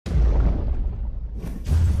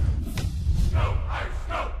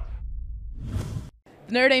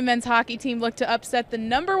The Notre Dame men's hockey team looked to upset the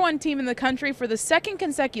 #1 team in the country for the second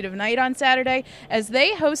consecutive night on Saturday as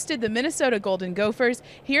they hosted the Minnesota Golden Gophers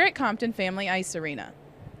here at Compton Family Ice Arena.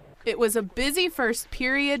 It was a busy first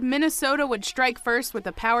period. Minnesota would strike first with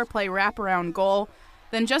a power play wraparound goal.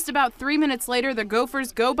 Then just about 3 minutes later, the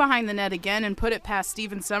Gophers go behind the net again and put it past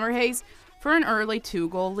Steven Summerhays for an early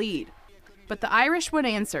 2-goal lead. But the Irish would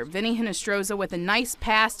answer. Vinny Hinestroza with a nice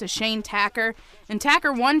pass to Shane Tacker, and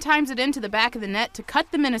Tacker one-times it into the back of the net to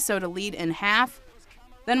cut the Minnesota lead in half.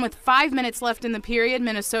 Then with 5 minutes left in the period,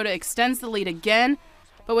 Minnesota extends the lead again.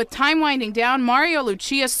 But with time winding down, Mario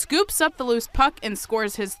Lucia scoops up the loose puck and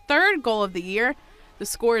scores his third goal of the year. The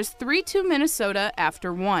score is 3-2 Minnesota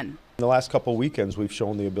after one. In the last couple of weekends, we've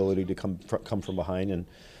shown the ability to come from behind, and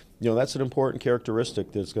that's an important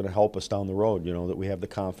characteristic that's going to help us down the road. That we have the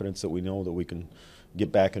confidence that we know that we can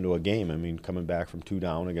get back into a game. I mean, coming back from 2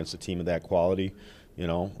 down against a team of that quality, it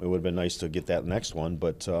would have been nice to get that next one,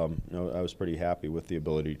 but I was pretty happy with the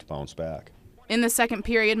ability to bounce back. In the second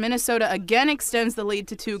period, Minnesota again extends the lead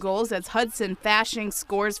to 2 goals as Hudson Fashing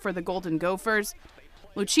scores for the Golden Gophers.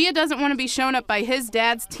 Lucia doesn't want to be shown up by his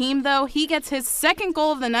dad's team, though. He gets his second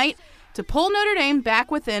goal of the night to pull Notre Dame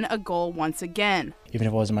back within a goal once again. Even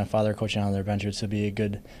if it wasn't my father coaching on their venture, it'd still be a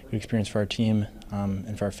good experience for our team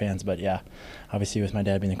and for our fans. But yeah, obviously with my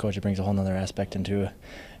dad being the coach, it brings a whole other aspect into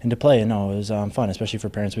play. And no, it was fun, especially for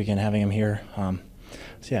Parents Weekend, having him here. So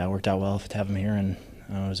yeah, it worked out well to have him here, and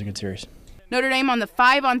it was a good series. Notre Dame on the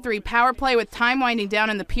 5-on-3 power play with time winding down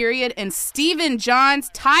in the period, and Stephen Johns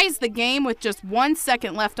ties the game with just 1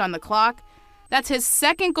 second left on the clock. That's his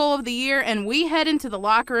second goal of the year, and we head into the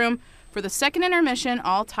locker room for the second intermission,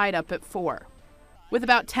 all tied up at 4. With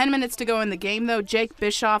about 10 minutes to go in the game, though, Jake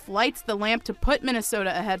Bischoff lights the lamp to put Minnesota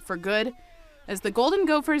ahead for good as the Golden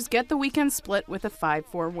Gophers get the weekend split with a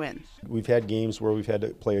 5-4 win. We've had games where we've had to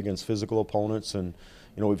play against physical opponents, and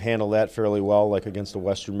we've handled that fairly well, like against the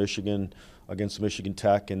Western Michigan, against Michigan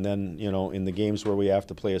Tech, and then in the games where we have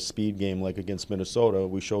to play a speed game like against Minnesota,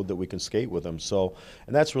 we showed that we can skate with them. So,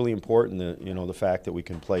 and that's really important, the fact that we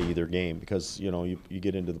can play either game, because you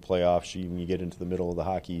get into the playoffs, you get into the middle of the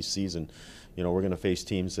hockey season, we're going to face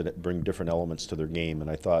teams that bring different elements to their game,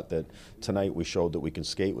 and I thought that tonight we showed that we can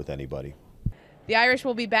skate with anybody. The Irish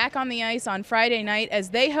will be back on the ice on Friday night as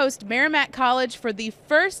they host Merrimack College for the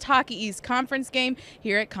first Hockey East Conference game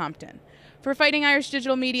here at Compton. For Fighting Irish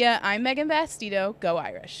Digital Media, I'm Megan Bastido. Go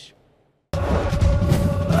Irish.